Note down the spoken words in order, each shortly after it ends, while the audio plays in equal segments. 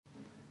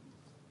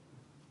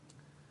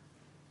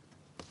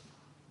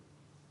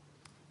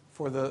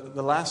For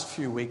the last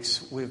few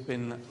weeks, we've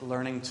been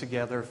learning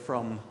together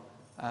from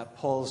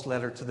Paul's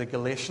letter to the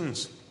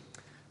Galatians.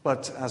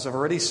 But as I've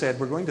already said,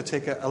 we're going to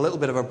take a little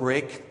bit of a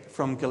break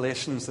from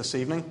Galatians this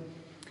evening.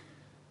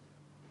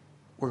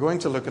 We're going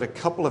to look at a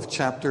couple of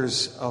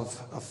chapters of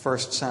 1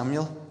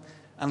 Samuel.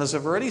 And as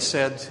I've already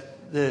said,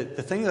 the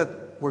thing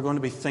that we're going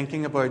to be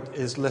thinking about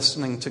is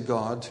listening to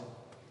God.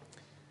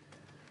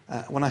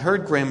 When I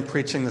heard Graham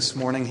preaching this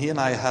morning, he and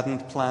I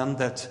hadn't planned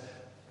that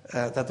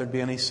there'd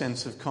be any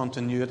sense of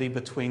continuity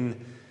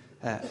between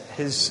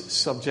his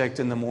subject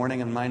in the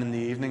morning and mine in the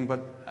evening, but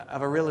I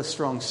have a really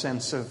strong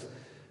sense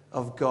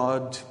of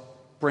God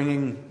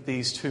bringing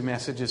these two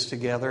messages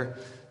together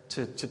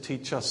to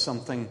teach us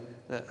something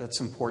that's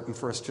important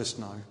for us just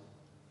now.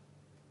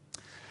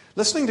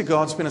 Listening to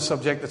God's been a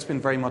subject that's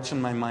been very much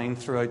in my mind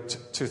throughout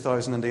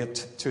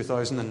 2008,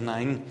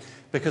 2009,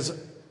 because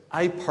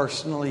I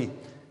personally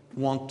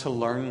want to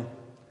learn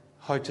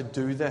how to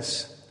do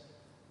this.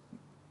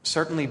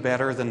 Certainly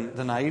better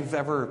than I've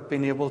ever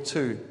been able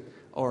to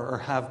or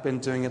have been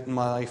doing it in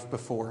my life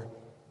before.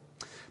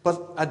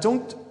 But I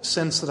don't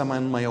sense that I'm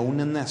on my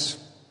own in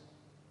this.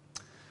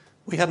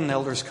 We had an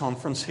elders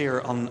conference here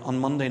on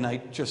Monday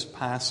night just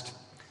past,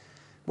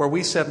 where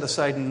we set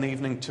aside an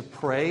evening to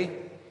pray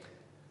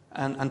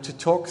and to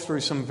talk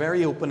through some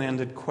very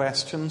open-ended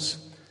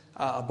questions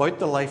about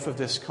the life of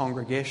this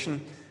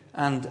congregation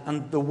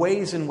and the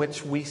ways in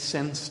which we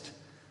sensed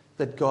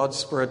that God's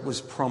Spirit was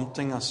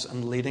prompting us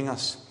and leading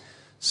us.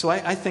 So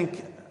I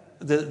think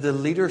the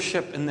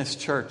leadership in this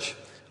church,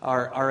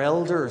 our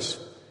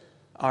elders,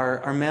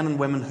 are men and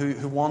women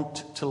who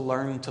want to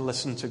learn to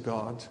listen to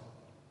God.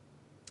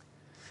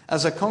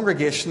 As a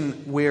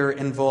congregation, we're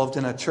involved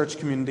in a church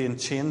community and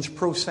change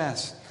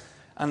process.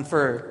 And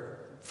for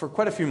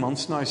quite a few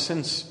months now,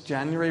 since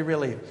January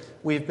really,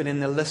 we've been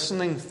in the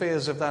listening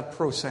phase of that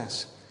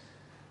process.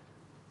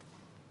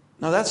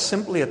 Now, that's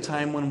simply a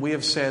time when we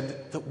have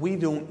said that we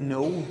don't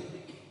know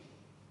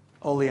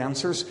all the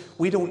answers.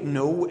 We don't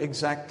know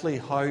exactly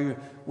how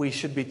we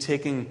should be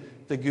taking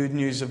the good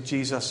news of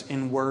Jesus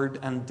in word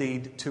and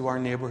deed to our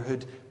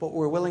neighbourhood, but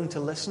we're willing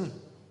to listen.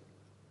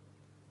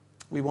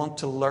 We want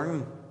to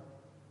learn.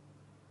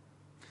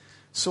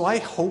 So I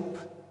hope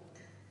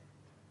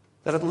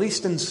that at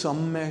least in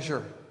some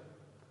measure,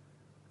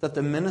 that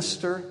the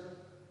minister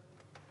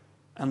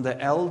and the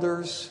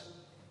elders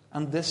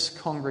and this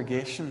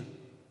congregation,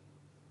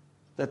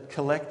 that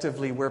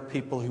collectively we're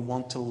people who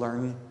want to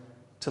learn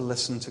to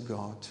listen to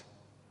God.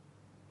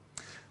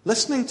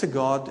 Listening to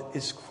God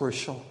is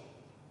crucial.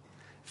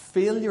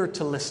 Failure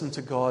to listen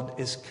to God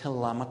is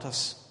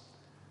calamitous.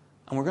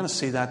 And we're going to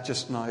see that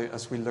just now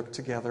as we look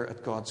together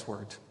at God's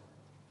Word.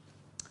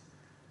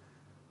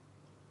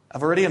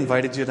 I've already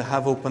invited you to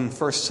have open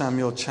 1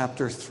 Samuel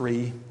chapter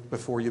 3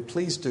 before you.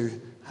 Please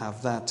do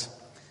have that.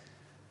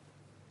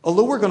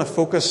 Although we're going to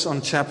focus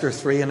on chapter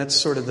 3 and it's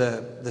sort of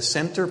the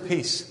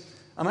centerpiece,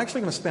 I'm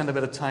actually going to spend a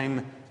bit of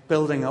time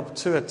building up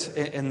to it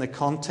in the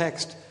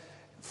context.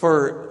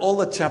 For all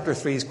that chapter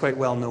 3 is quite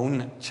well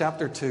known,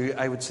 chapter 2,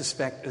 I would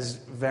suspect, is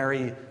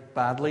very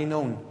badly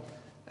known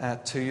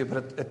to you,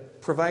 but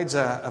it provides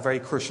a very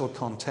crucial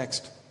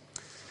context.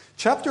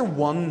 Chapter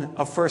 1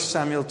 of 1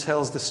 Samuel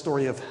tells the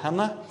story of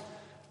Hannah,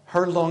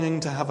 her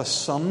longing to have a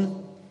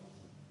son,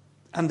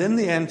 and in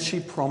the end she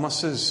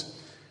promises,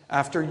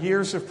 after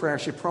years of prayer,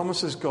 she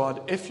promises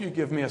God, if you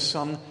give me a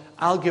son,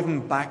 I'll give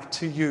him back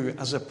to you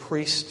as a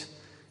priest.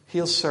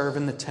 He'll serve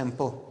in the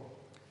temple.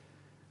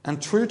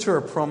 And true to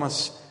her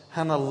promise,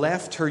 Hannah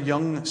left her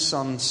young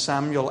son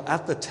Samuel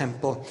at the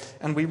temple.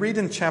 And we read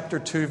in chapter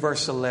 2,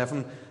 verse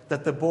 11,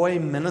 that the boy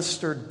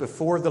ministered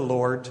before the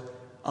Lord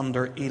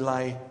under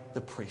Eli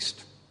the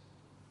priest.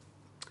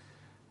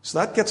 So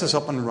that gets us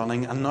up and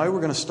running. And now we're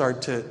going to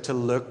start to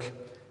look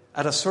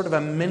at a sort of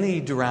a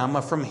mini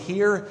drama. From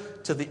here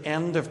to the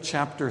end of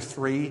chapter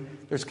 3,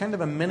 there's kind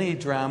of a mini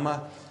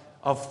drama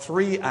of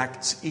 3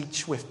 acts,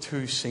 each with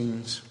 2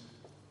 scenes.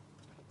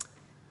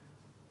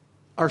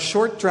 Our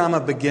short drama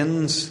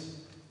begins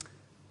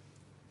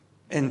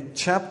in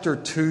chapter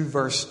 2,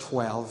 verse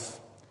 12.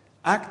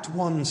 Act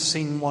 1,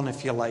 scene 1,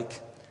 if you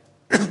like.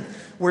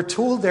 We're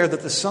told there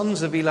that the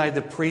sons of Eli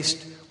the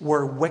priest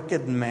were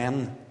wicked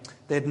men.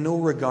 They had no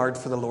regard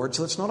for the Lord.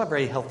 So it's not a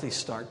very healthy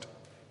start.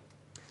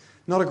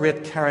 Not a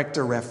great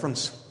character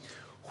reference.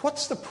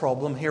 What's the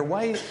problem here?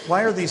 Why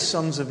are these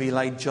sons of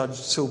Eli judged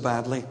so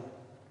badly?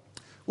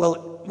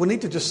 Well, we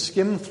need to just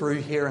skim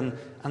through here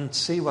and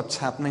see what's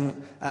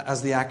happening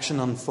as the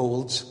action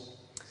unfolds.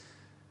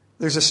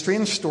 There's a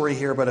strange story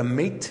here about a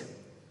meat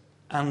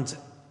and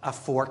a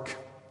fork.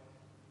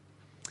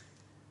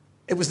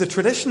 It was the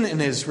tradition in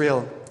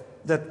Israel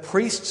that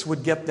priests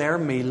would get their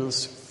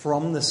meals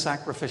from the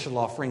sacrificial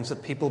offerings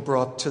that people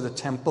brought to the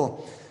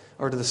temple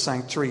or to the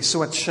sanctuary.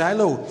 So at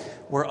Shiloh,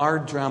 where our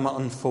drama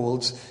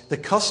unfolds, the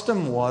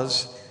custom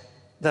was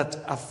that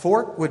a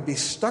fork would be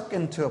stuck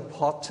into a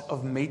pot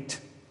of meat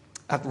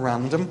at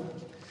random.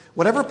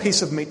 Whatever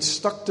piece of meat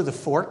stuck to the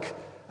fork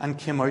and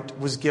came out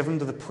was given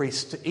to the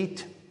priest to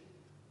eat.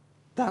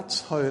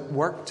 That's how it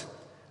worked.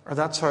 or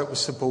that's how it was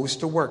supposed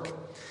to work.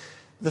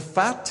 The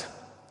fat,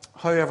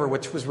 however,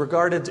 which was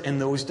regarded in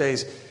those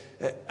days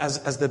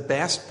as the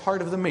best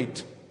part of the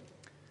meat,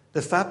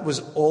 the fat was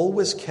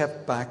always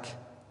kept back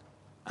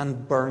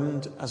and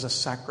burned as a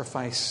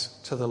sacrifice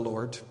to the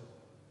Lord.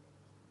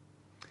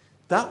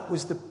 That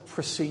was the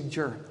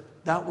procedure.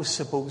 That was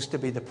supposed to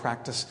be the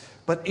practice.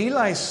 But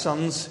Eli's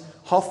sons,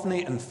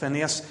 Hophni and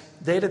Phinehas,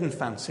 they didn't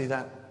fancy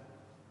that.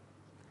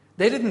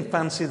 They didn't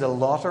fancy the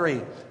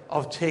lottery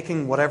of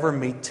taking whatever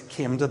meat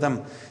came to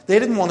them. They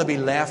didn't want to be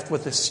left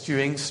with a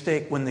stewing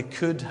steak when they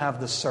could have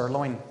the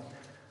sirloin.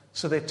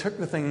 So they took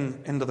the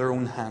thing into their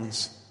own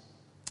hands.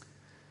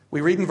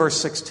 We read in verse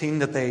 16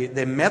 that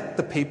they met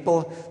the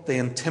people, they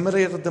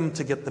intimidated them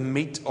to get the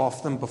meat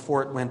off them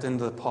before it went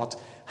into the pot.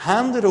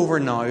 Hand it over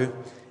now.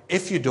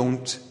 If you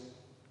don't,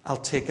 I'll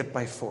take it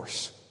by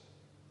force.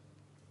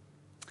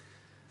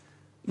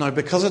 Now,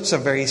 because it's a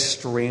very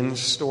strange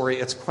story,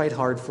 it's quite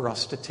hard for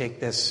us to take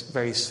this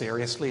very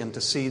seriously and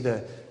to see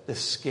the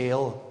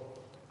scale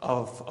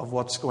of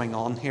what's going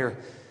on here.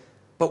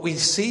 But we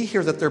see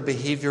here that their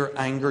behavior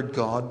angered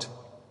God.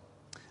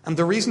 And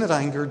the reason it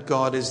angered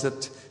God is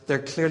that they're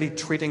clearly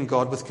treating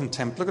God with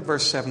contempt. Look at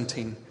verse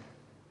 17.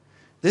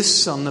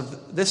 This sin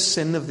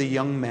of the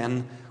young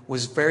men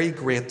was very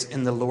great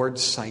in the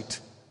Lord's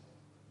sight,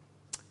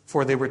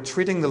 for they were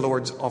treating the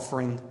Lord's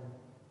offering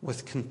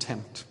with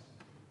contempt.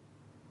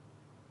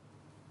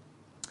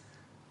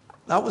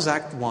 That was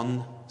Act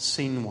 1,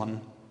 Scene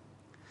 1.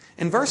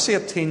 In verse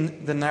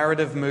 18, the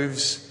narrative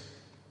moves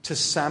to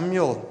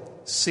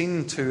Samuel,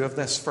 Scene 2 of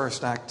this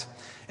first act.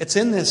 It's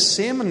in this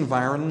same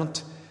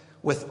environment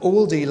with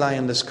old Eli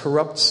and his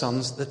corrupt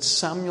sons that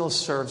Samuel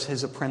serves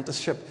his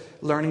apprenticeship,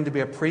 learning to be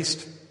a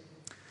priest.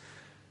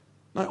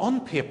 Now,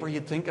 on paper,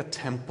 you'd think a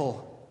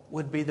temple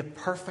would be the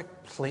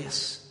perfect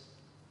place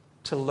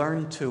to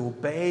learn to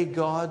obey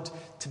God,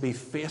 to be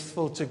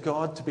faithful to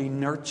God, to be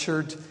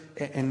nurtured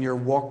in your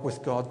walk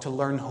with God, to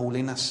learn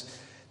holiness.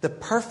 The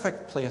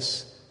perfect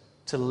place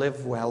to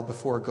live well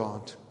before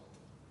God.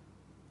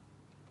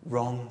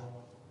 Wrong.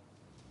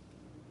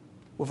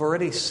 We've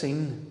already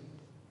seen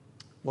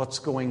what's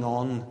going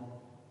on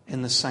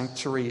in the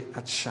sanctuary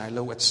at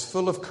Shiloh. It's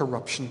full of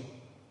corruption.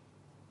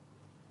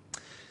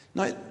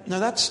 Now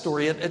that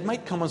story, it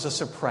might come as a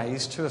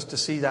surprise to us to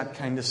see that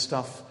kind of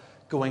stuff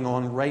going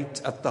on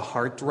right at the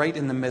heart, right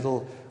in the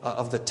middle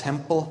of the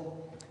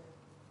temple.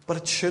 But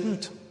it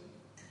shouldn't.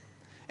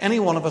 Any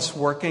one of us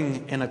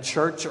working in a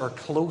church or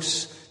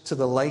close to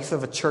the life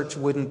of a church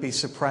wouldn't be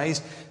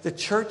surprised. The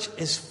church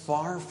is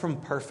far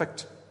from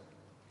perfect.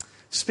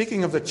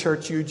 Speaking of the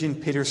church, Eugene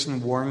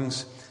Peterson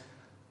warns,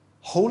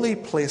 holy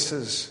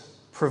places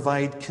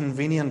provide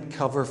convenient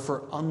cover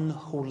for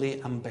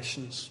unholy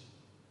ambitions.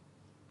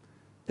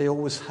 They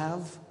always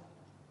have,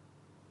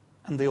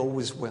 and they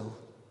always will.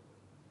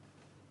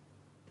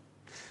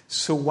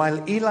 So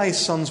while Eli's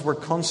sons were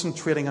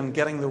concentrating on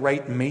getting the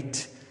right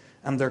meat,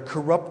 and they're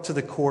corrupt to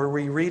the core,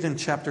 we read in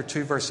chapter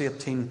 2, verse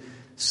 18,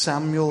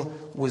 Samuel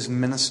was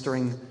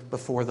ministering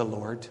before the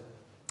Lord.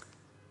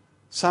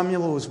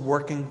 Samuel was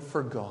working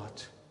for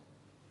God.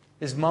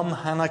 His mum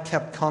Hannah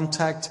kept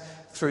contact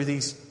through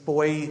these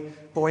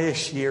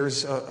boyish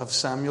years of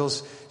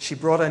Samuel's. She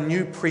brought a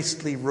new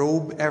priestly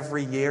robe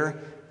every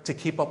year to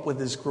keep up with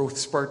his growth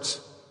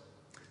spurts.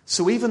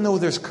 So even though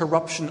there's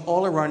corruption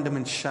all around him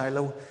in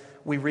Shiloh,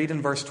 we read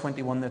in verse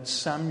 21 that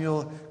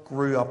Samuel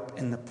grew up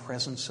in the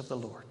presence of the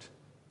Lord.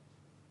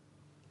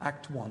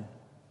 Act 1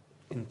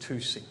 in 2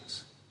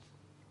 scenes.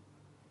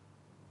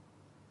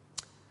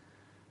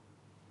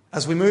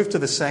 As we move to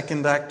the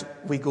second act,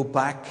 we go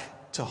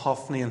back to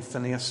Hophni and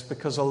Phinehas,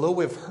 because although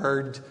we've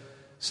heard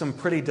some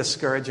pretty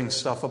discouraging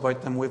stuff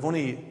about them, we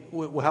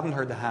haven't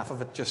heard the half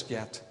of it just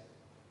yet.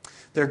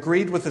 Their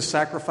greed with the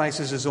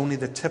sacrifices is only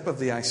the tip of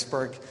the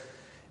iceberg.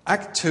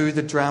 Act 2,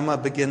 the drama,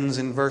 begins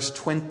in verse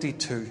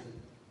 22.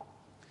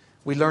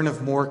 We learn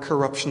of more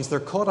corruptions. They're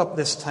caught up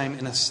this time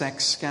in a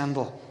sex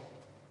scandal.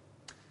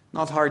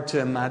 Not hard to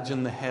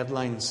imagine the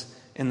headlines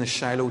in the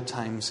Shiloh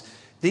Times.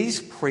 These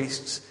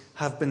priests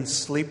have been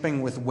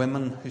sleeping with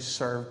women who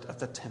served at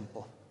the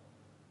temple.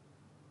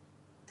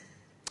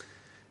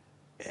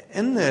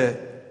 In the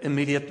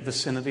immediate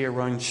vicinity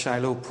around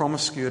Shiloh,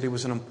 promiscuity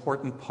was an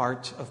important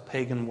part of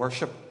pagan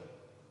worship.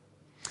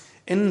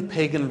 In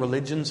pagan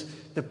religions,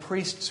 the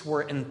priests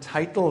were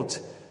entitled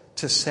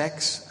to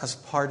sex as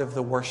part of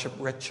the worship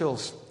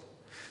rituals.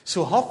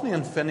 So Hophni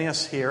and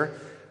Phinehas here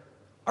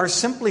are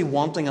simply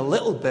wanting a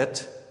little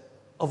bit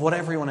of what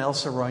everyone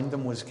else around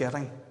them was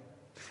getting.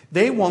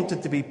 They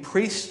wanted to be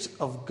priests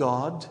of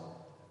God,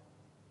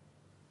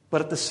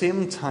 but at the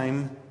same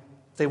time,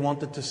 they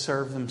wanted to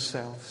serve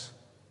themselves.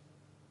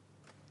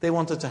 They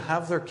wanted to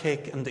have their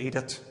cake and eat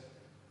it.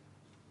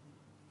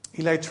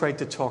 Eli tried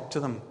to talk to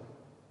them,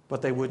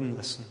 but they wouldn't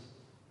listen.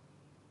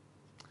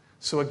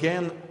 So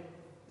again,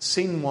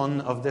 scene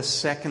 1 of this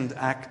second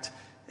act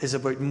is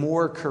about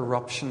more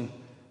corruption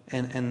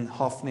in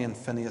Hophni and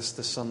Phinehas,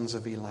 the sons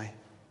of Eli.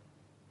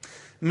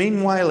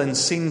 Meanwhile, in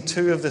scene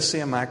 2 of the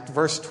same act,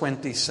 verse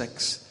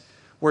 26,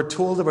 We're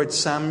told about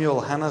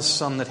Samuel, Hannah's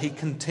son, that he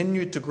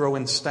continued to grow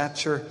in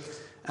stature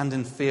and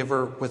in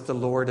favor with the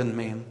Lord and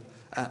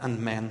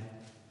men.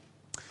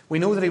 We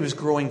know that he was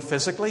growing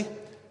physically.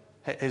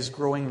 His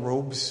growing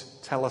robes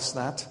tell us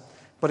that.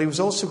 But he was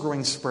also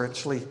growing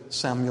spiritually,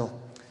 Samuel,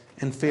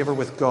 in favor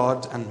with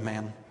God and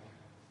men.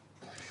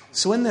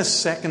 So in this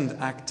second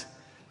act,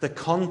 the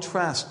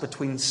contrast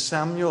between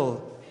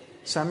Samuel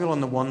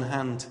on the one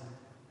hand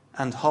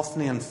and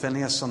Hophni and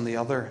Phinehas on the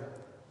other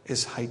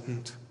is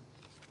heightened.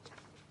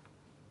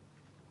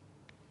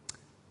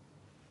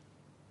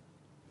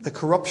 The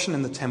corruption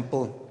in the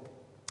temple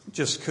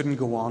just couldn't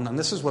go on, and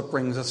this is what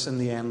brings us in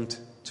the end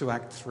to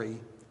Act 3.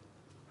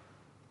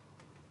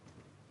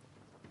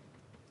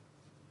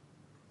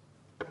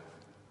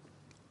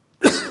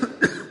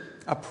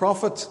 A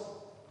prophet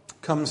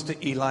comes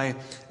to Eli,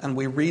 and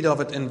we read of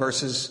it in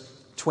verses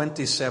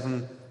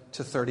 27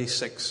 to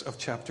 36 of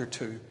chapter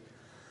 2.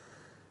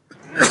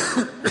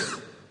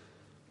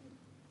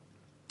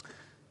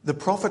 The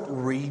prophet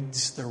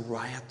reads the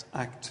riot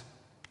act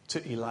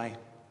to Eli.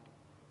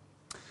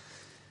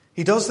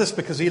 He does this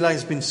because Eli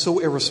has been so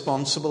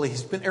irresponsible.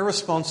 He's been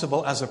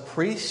irresponsible as a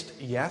priest,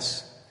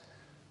 yes,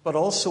 but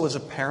also as a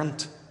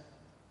parent.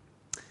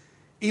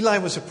 Eli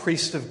was a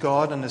priest of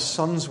God and his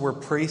sons were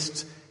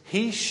priests.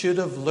 He should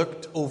have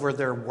looked over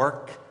their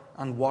work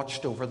and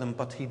watched over them,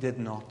 but he did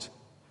not.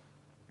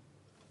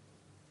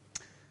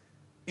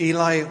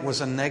 Eli was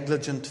a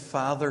negligent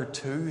father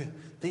too.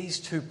 These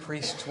two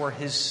priests were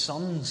his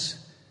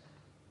sons.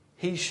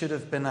 He should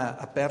have been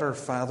a better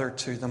father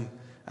to them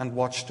and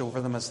watched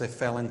over them as they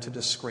fell into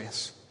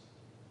disgrace.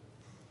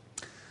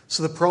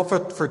 So the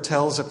prophet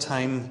foretells a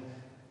time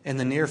in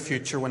the near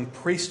future when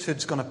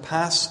priesthood's going to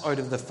pass out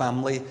of the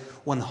family,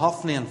 when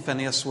Hophni and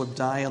Phinehas would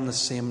die on the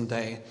same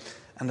day.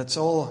 And it's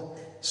all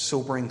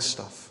sobering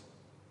stuff.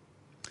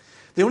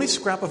 The only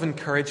scrap of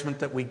encouragement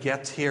that we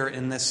get here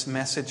in this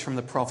message from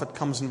the prophet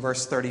comes in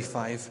verse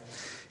 35.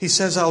 He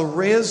says, I'll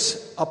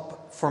raise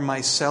up for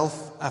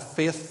myself a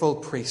faithful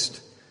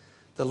priest.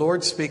 The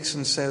Lord speaks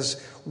and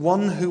says,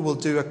 one who will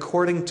do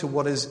according to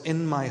what is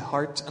in my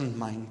heart and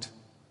mind.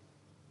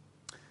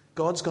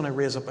 God's going to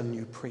raise up a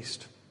new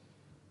priest.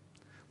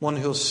 One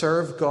who will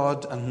serve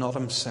God and not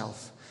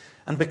himself.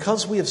 And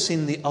because we have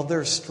seen the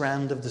other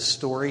strand of the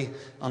story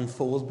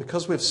unfold,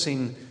 because we've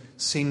seen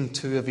scene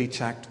 2 of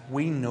each act,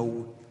 we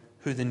know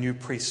who the new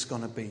priest's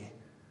going to be.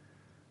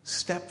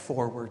 Step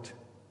forward,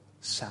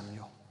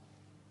 Samuel.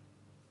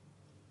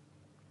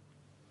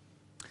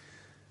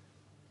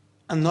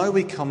 And now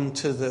we come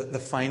to the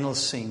final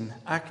scene,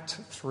 Act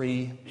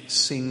 3,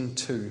 Scene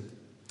 2.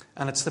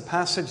 And it's the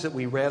passage that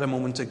we read a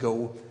moment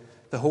ago.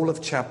 The whole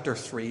of chapter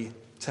 3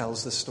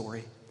 tells the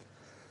story.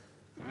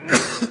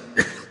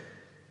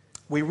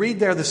 We read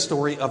there the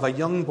story of a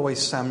young boy,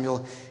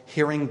 Samuel,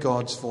 hearing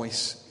God's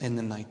voice in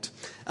the night.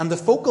 And the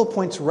focal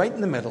point's right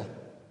in the middle.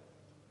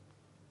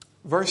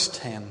 Verse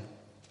 10.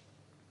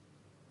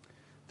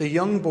 The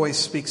young boy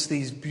speaks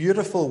these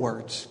beautiful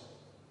words.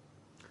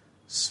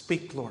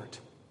 Speak, Lord.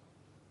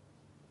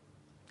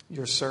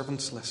 Your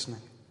servant's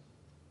listening.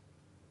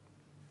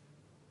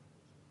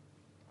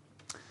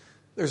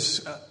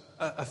 There's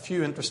a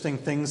few interesting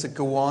things that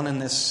go on in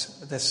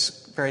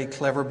this very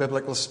clever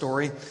biblical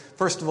story.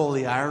 First of all,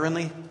 the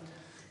irony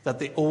that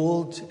the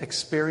old,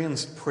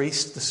 experienced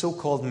priest, the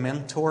so-called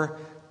mentor,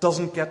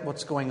 doesn't get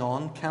what's going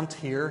on, can't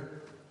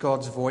hear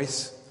God's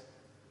voice.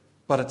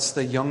 But it's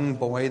the young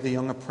boy, the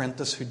young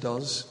apprentice who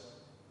does.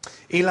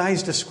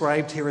 Eli's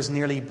described here as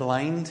nearly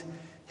blind.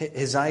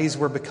 His eyes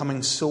were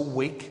becoming so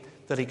weak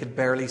that he could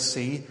barely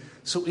see.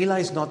 So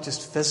Eli's not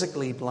just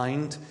physically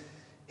blind.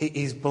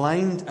 He's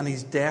blind and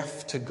he's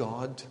deaf to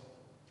God.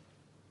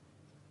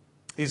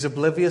 He's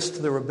oblivious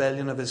to the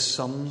rebellion of his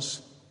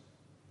sons.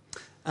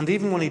 And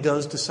even when he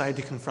does decide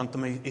to confront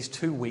them, he's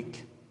too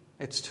weak.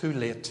 It's too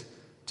late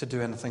to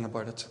do anything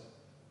about it.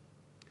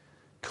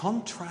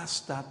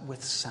 Contrast that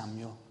with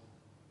Samuel.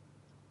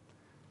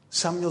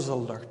 Samuel's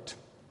alert.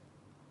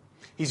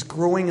 He's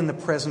growing in the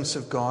presence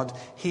of God.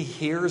 He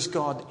hears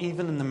God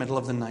even in the middle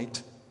of the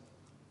night.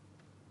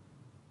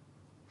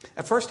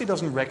 At first, he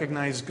doesn't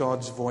recognize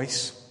God's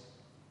voice.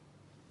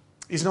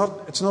 It's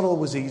not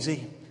always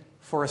easy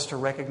for us to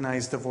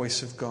recognize the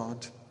voice of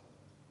God.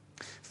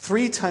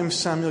 3 times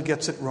Samuel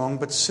gets it wrong,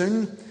 but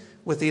soon,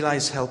 with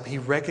Eli's help, he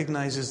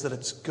recognizes that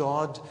it's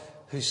God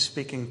who's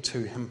speaking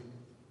to him.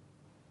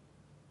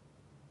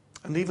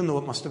 And even though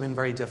it must have been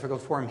very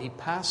difficult for him, he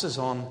passes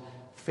on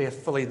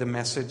faithfully the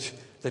message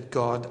that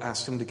God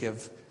asked him to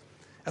give.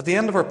 At the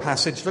end of our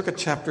passage, look at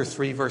chapter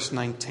 3, verse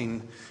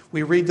 19.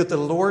 We read that the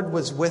Lord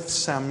was with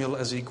Samuel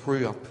as he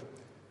grew up,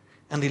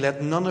 and he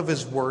let none of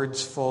his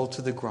words fall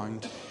to the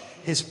ground.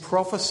 His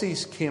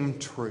prophecies came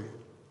true.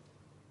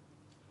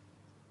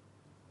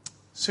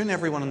 Soon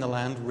everyone in the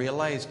land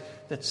realized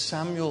that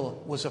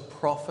Samuel was a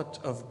prophet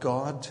of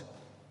God.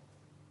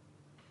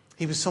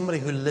 He was somebody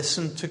who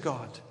listened to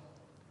God.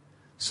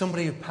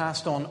 Somebody who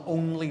passed on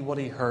only what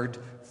he heard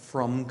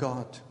from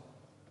God.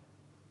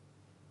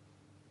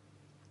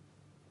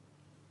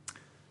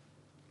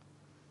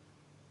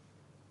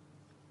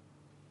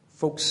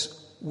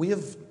 Folks, we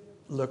have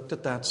looked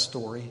at that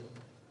story.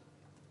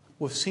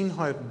 We've seen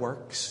how it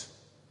works,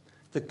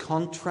 the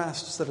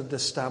contrasts that it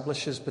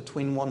establishes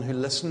between one who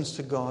listens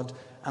to God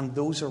and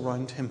those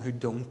around him who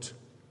don't.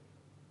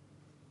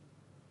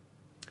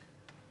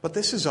 But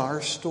this is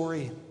our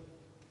story.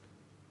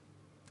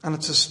 And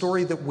it's a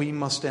story that we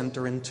must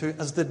enter into.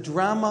 As the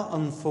drama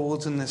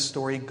unfolds in this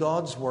story,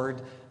 God's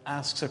Word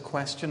asks a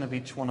question of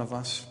each one of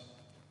us.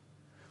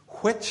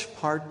 Which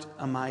part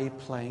am I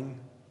playing?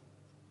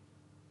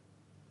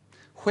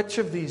 Which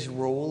of these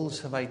roles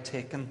have I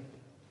taken?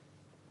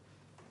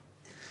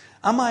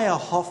 Am I a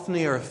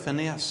Hophni or a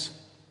Phinehas?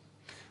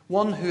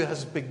 One who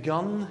has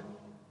begun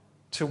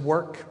to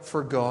work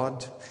for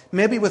God,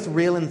 maybe with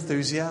real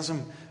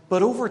enthusiasm,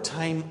 but over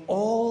time,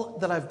 all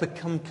that I've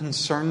become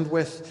concerned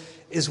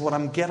with is what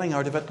I'm getting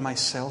out of it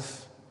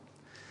myself.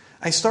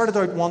 I started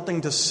out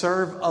wanting to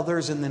serve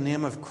others in the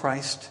name of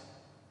Christ,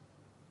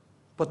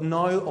 but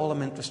now all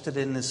I'm interested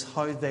in is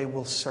how they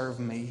will serve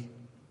me.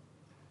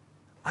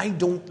 I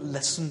don't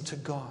listen to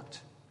God.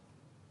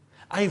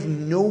 I have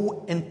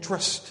no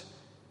interest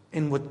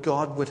in what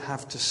God would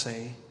have to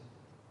say.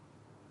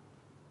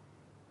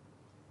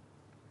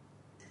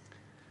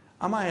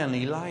 Am I an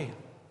Eli?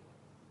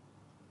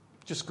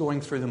 Just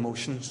going through the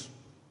motions.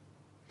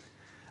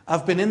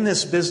 I've been in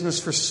this business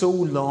for so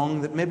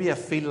long that maybe I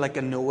feel like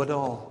a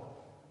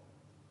know-it-all.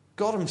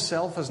 God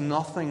himself has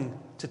nothing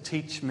to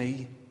teach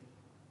me.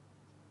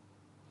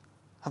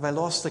 Have I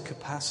lost the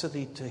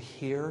capacity to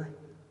hear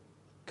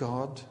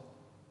God?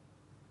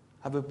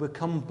 Have I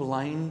become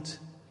blind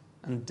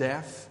and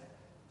deaf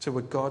to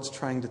what God's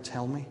trying to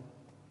tell me?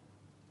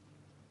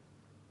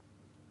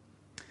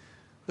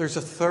 There's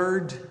a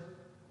third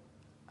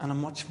and a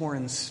much more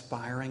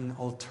inspiring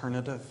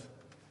alternative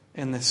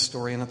in this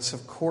story, and it's,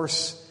 of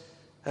course,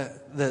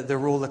 the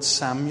role that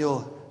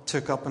Samuel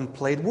took up and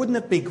played. Wouldn't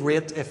it be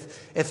great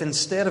if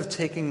instead of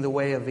taking the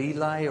way of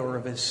Eli or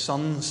of his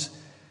sons,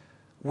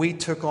 we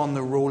took on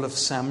the role of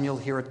Samuel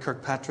here at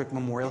Kirkpatrick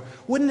Memorial?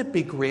 Wouldn't it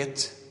be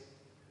great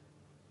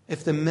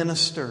if the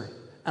minister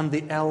and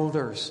the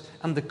elders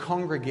and the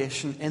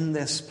congregation in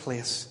this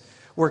place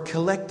were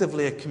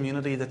collectively a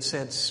community that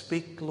said,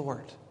 "Speak,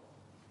 Lord.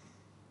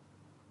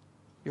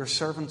 Your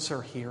servants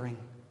are hearing.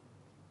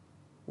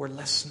 We're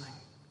listening.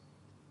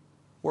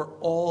 We're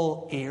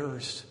all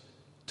ears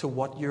to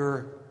what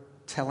you're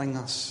telling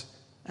us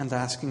and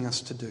asking us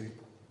to do."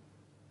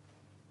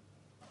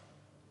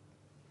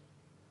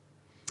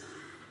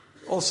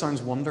 All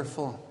sounds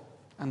wonderful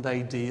and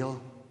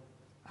ideal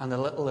and a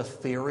little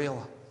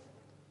ethereal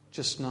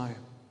just now.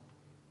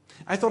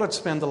 I thought I'd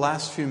spend the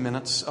last few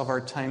minutes of our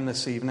time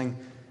this evening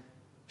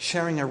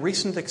sharing a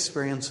recent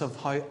experience of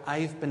how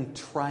I've been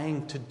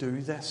trying to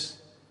do this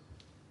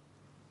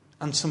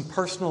and some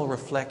personal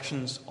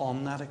reflections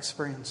on that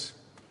experience.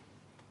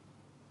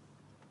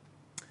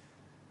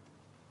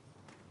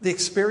 The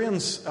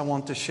experience I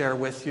want to share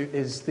with you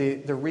is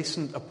the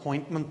recent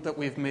appointment that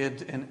we've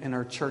made in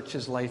our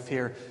church's life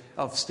here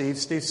of Steve.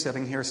 Steve's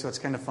sitting here, so it's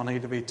kind of funny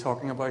to be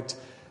talking about.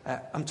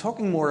 I'm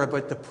talking more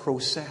about the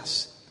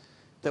process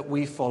that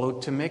we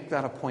followed to make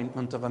that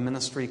appointment of a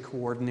ministry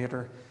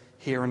coordinator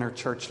here in our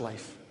church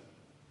life.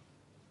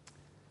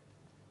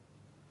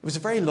 It was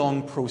a very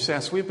long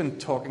process. We've been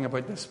talking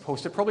about this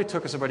post. It probably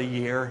took us about a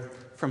year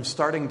from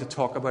starting to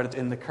talk about it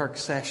in the Kirk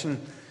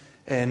session,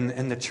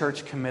 in the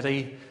church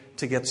committee,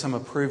 to get some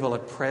approval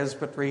at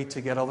presbytery,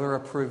 to get other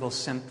approval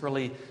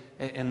centrally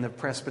in the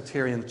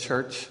Presbyterian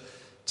Church,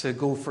 to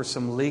go for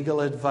some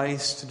legal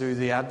advice, to do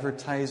the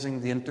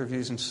advertising, the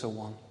interviews, and so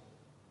on.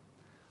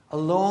 A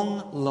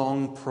long,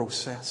 long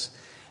process.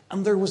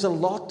 And there was a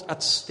lot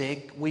at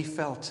stake, we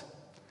felt.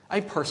 I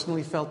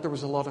personally felt there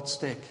was a lot at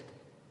stake.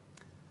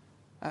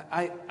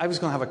 I was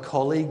going to have a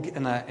colleague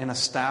in a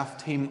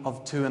staff team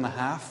of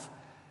 2.5.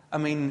 I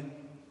mean,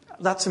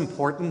 that's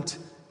important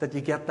that you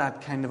get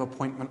that kind of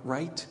appointment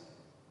right.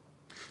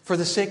 For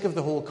the sake of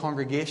the whole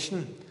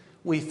congregation,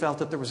 we felt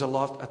that there was a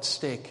lot at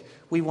stake.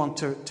 We want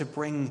to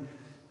bring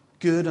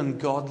good and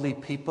godly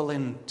people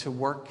in to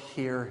work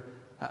here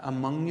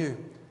among you.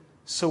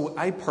 So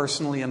I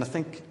personally, and I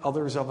think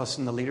others of us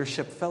in the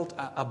leadership, felt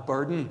a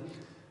burden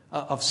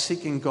of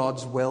seeking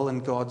God's will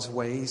and God's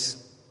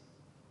ways.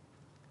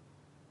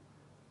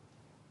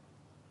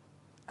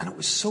 And it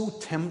was so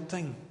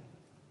tempting,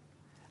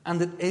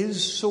 and it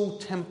is so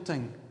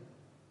tempting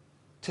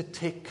to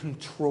take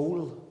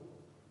control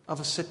of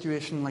a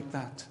situation like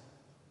that,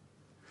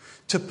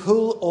 to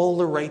pull all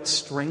the right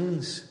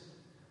strings,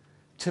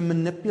 to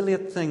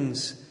manipulate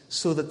things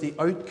so that the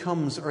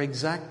outcomes are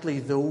exactly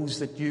those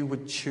that you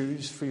would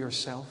choose for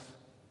yourself.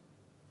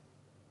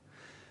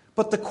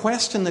 But the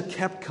question that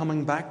kept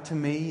coming back to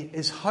me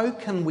is, how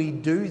can we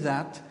do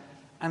that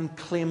and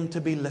claim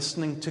to be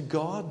listening to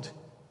God?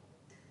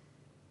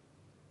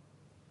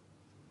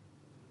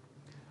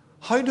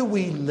 How do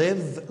we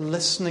live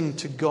listening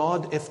to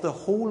God if the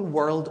whole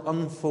world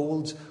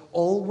unfolds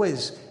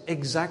always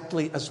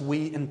exactly as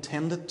we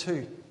intend it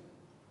to?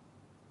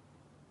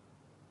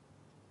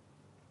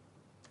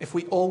 if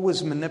we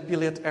always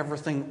manipulate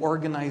everything,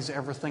 organize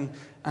everything,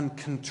 and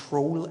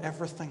control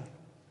everything?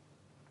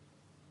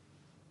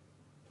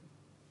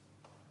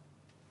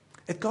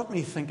 It got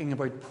me thinking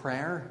about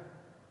prayer.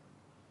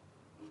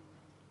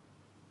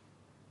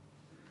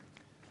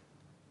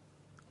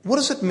 What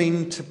does it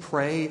mean to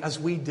pray as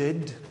we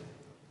did?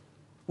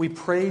 We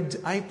prayed,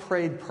 I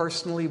prayed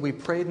personally, we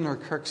prayed in our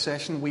Kirk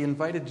session, we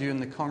invited you in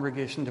the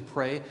congregation to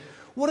pray.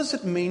 What does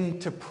it mean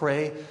to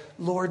pray,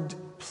 Lord,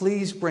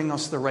 please bring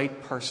us the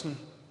right person?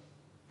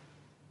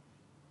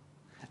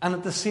 And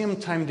at the same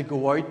time to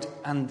go out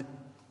and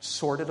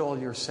sort it all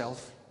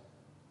yourself.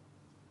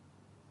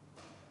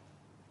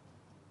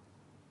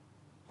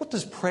 What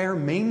does prayer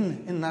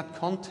mean in that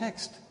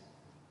context,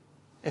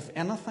 if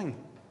anything?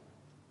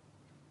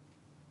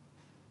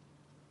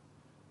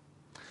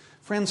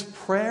 Friends,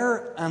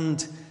 prayer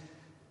and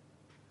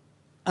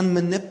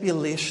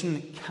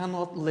manipulation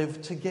cannot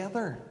live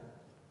together.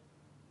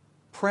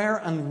 Prayer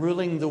and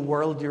ruling the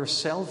world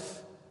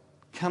yourself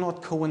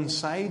cannot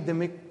coincide.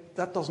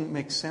 That doesn't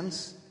make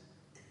sense.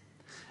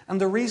 And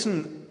the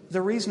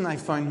reason I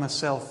found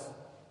myself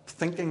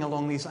thinking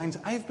along these lines,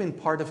 I've been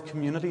part of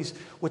communities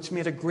which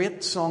made a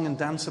great song and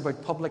dance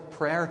about public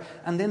prayer,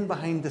 and then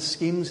behind the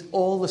schemes,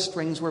 all the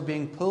strings were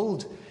being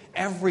pulled.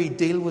 Every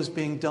deal was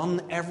being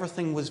done.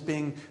 Everything was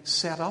being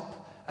set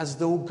up as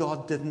though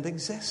God didn't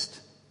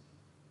exist.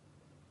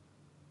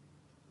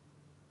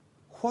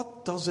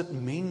 What does it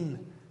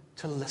mean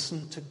to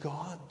listen to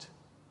God?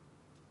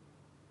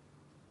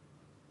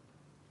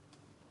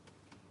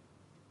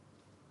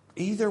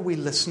 Either we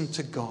listen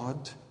to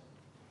God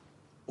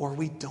or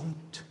we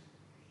don't.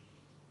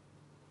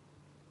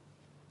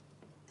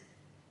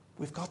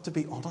 We've got to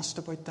be honest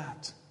about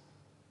that.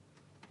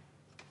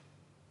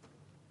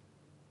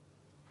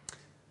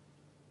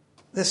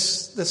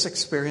 This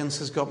experience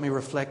has got me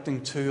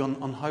reflecting too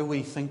on how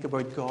we think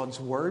about God's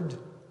Word.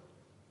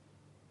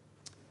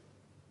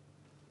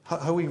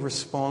 How we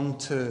respond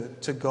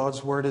to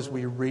God's Word as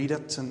we read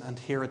it and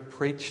hear it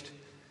preached.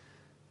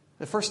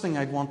 The first thing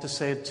I'd want to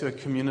say to a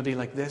community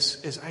like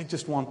this is I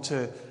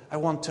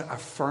want to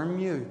affirm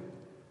you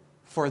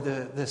for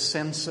the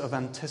sense of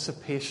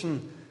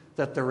anticipation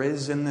that there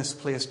is in this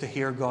place to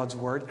hear God's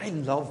Word. I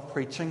love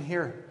preaching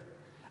here.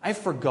 I've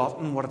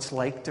forgotten what it's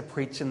like to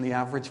preach in the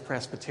average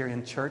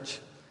Presbyterian church.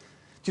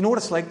 Do you know what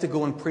it's like to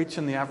go and preach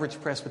in the average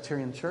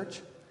Presbyterian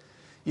church?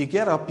 You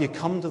get up, you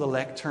come to the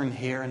lectern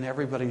here, and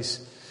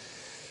everybody's,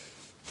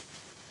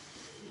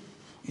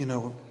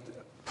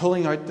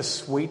 pulling out the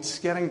sweets,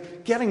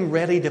 getting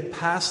ready to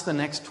pass the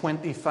next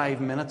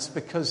 25 minutes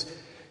because,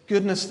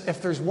 goodness,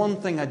 if there's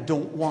one thing I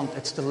don't want,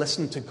 it's to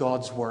listen to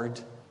God's Word.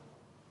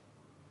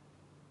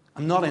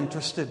 I'm not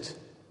interested.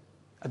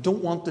 I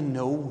don't want to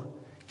know.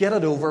 Get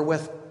it over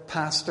with.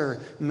 Pastor,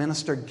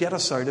 minister, get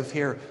us out of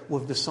here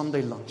with the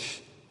Sunday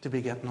lunch to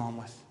be getting on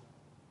with.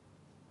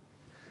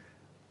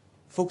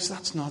 Folks,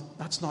 that's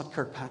not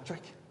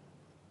Kirkpatrick.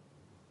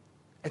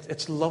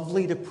 It's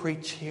lovely to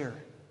preach here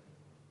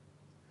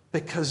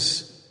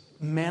because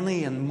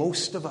many and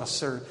most of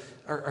us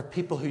are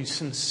people who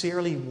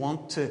sincerely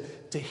want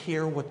to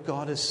hear what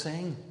God is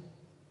saying.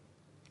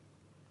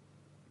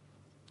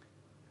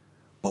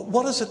 But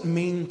what does it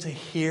mean to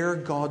hear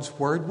God's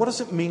Word? What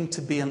does it mean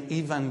to be an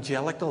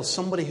evangelical,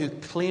 somebody who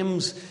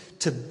claims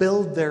to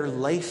build their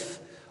life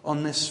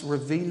on this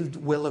revealed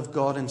will of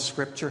God in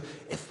Scripture,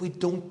 if we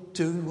don't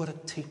do what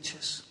it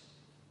teaches?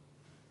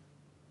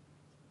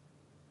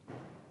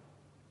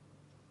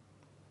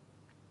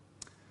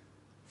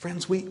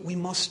 Friends, we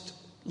must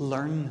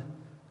learn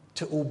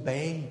to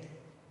obey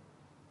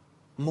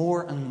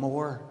more and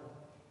more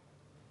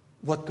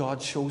what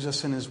God shows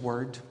us in His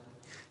Word.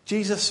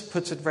 Jesus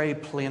puts it very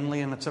plainly,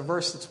 and it's a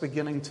verse that's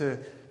beginning to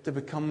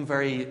become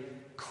very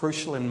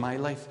crucial in my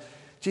life.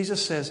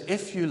 Jesus says,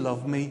 if you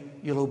love me,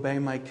 you'll obey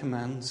my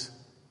commands.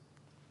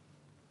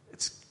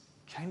 It's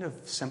kind of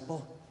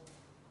simple.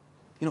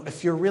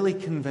 If you're really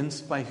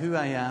convinced by who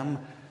I am,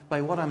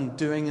 by what I'm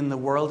doing in the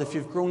world, if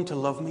you've grown to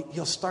love me,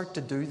 you'll start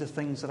to do the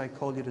things that I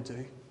call you to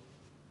do.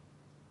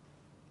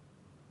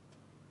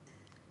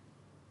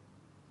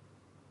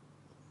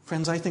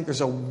 Friends, I think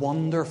there's a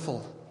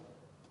wonderful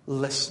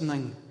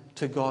listening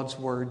to God's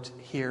Word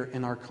here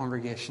in our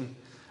congregation.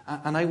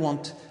 And I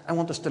want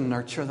us to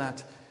nurture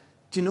that.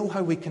 Do you know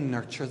how we can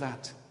nurture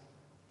that?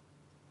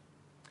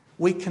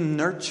 We can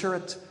nurture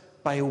it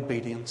by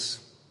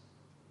obedience.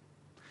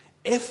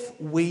 If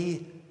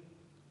we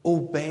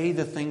obey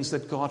the things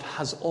that God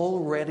has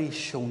already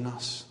shown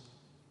us,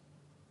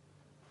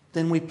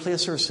 then we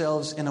place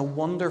ourselves in a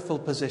wonderful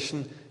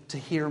position to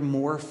hear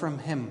more from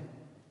Him.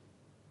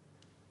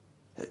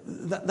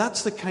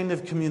 That's the kind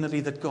of community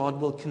that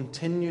God will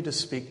continue to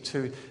speak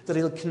to, that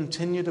He'll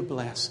continue to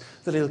bless,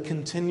 that He'll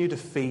continue to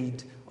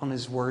feed on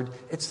His Word.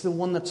 It's the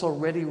one that's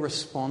already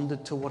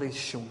responded to what He's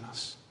shown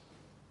us.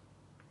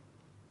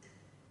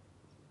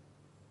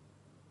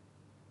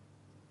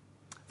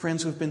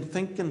 Friends, we've been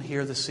thinking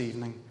here this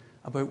evening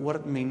about what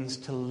it means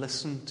to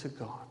listen to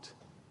God.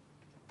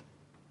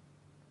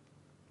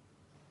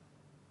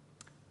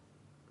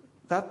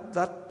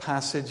 That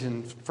passage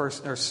in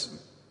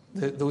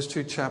those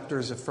 2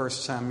 chapters of 1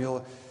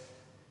 Samuel,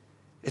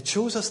 it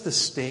shows us the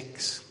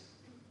stakes.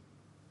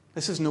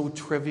 This is no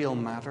trivial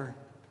matter.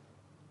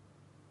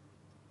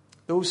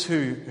 Those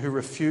who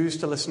refuse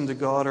to listen to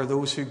God, or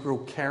those who grow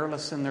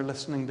careless in their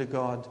listening to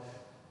God,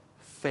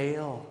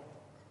 fail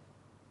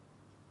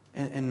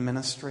in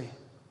ministry.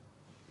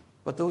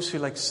 But those who,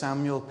 like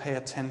Samuel, pay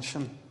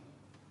attention,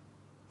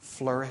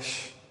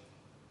 flourish,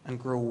 and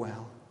grow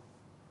well.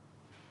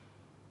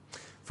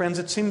 Friends,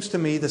 it seems to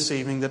me this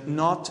evening that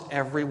not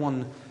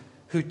everyone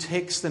who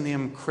takes the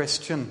name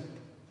Christian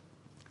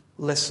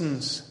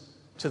listens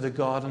to the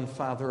God and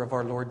Father of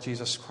our Lord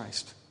Jesus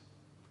Christ.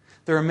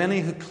 There are many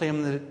who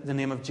claim the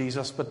name of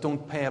Jesus but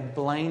don't pay a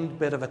blind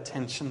bit of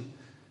attention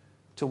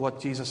to what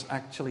Jesus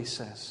actually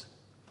says.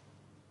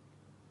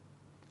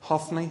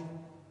 Hophni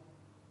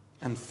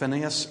and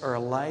Phinehas are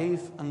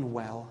alive and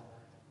well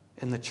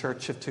in the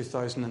church of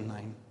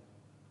 2009.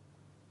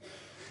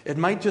 It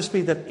might just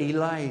be that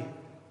Eli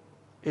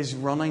is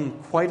running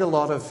quite a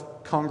lot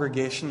of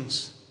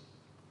congregations.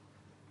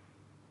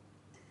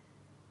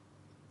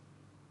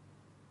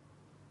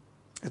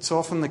 It's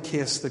often the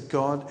case that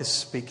God is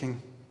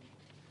speaking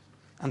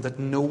and that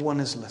no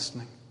one is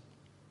listening.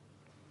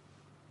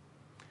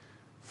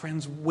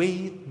 Friends,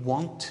 we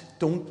want,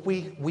 don't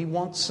we? We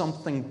want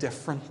something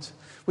different.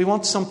 We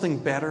want something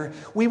better.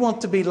 We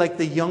want to be like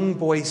the young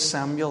boy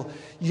Samuel,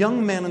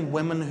 young men and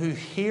women who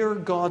hear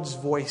God's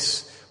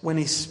voice when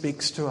He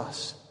speaks to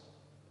us.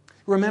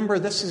 Remember,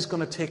 this is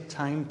going to take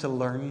time to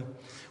learn.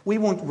 We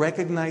won't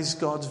recognize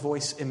God's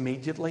voice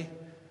immediately.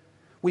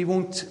 We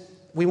won't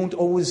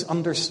always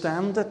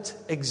understand it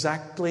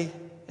exactly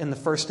in the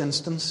first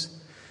instance.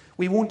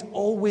 We won't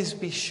always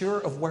be sure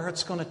of where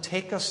it's going to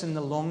take us in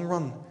the long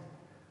run.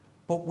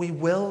 But we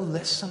will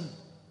listen.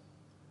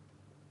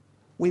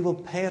 We will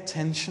pay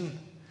attention.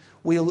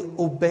 We'll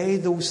obey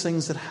those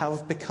things that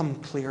have become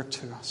clear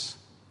to us.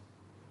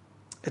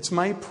 It's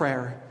my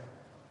prayer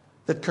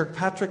that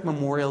Kirkpatrick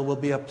Memorial will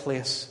be a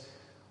place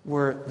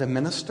where the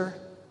minister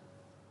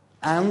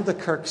and the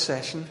Kirk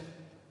session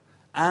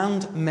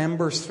and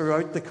members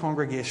throughout the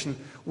congregation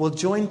will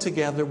join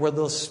together, where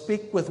they'll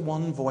speak with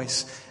one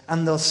voice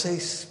and they'll say,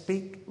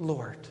 "Speak,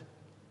 Lord.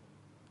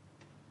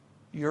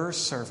 Your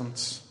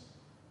servants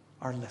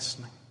are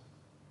listening."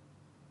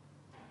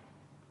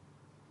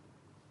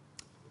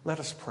 Let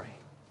us pray.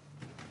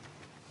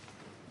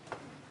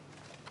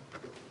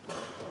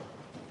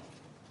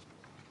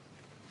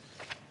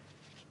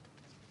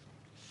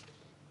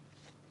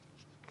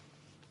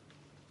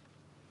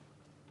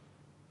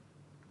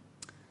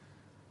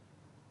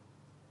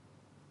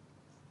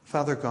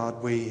 Father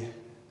God, we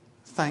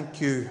thank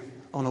You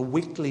on a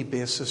weekly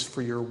basis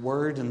for Your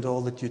word and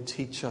all that You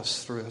teach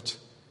us through it.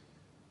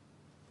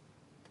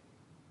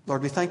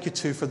 Lord, we thank You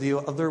too for the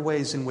other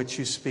ways in which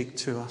You speak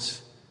to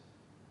us,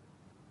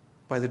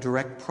 by the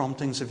direct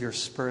promptings of Your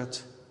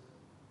Spirit,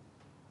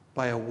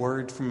 by a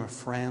word from a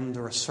friend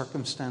or a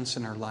circumstance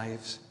in our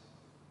lives.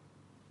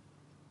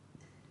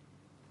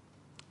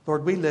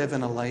 Lord, we live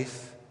in a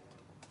life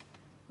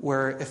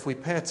where if we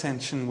pay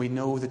attention, we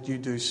know that You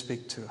do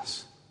speak to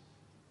us.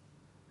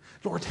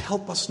 Lord,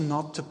 help us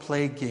not to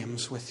play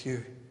games with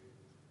You.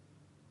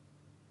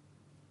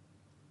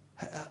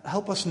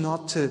 Help us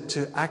not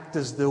to act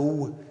as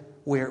though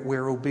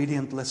we're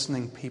obedient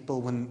listening people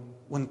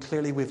when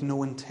clearly we've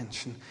no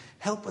intention.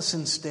 Help us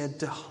instead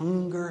to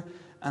hunger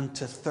and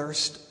to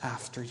thirst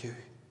after You.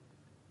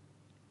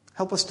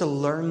 Help us to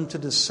learn to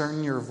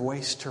discern Your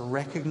voice, to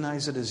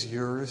recognize it as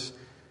Yours,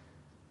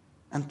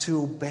 and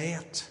to obey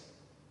it.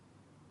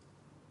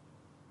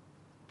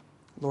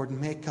 Lord,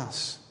 make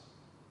us,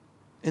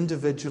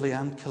 individually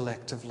and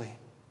collectively,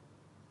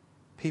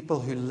 people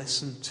who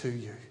listen to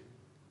You.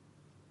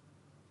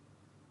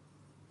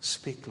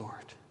 Speak,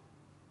 Lord.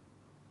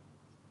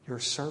 Your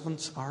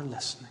servants are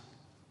listening.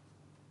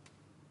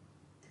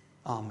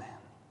 Amen.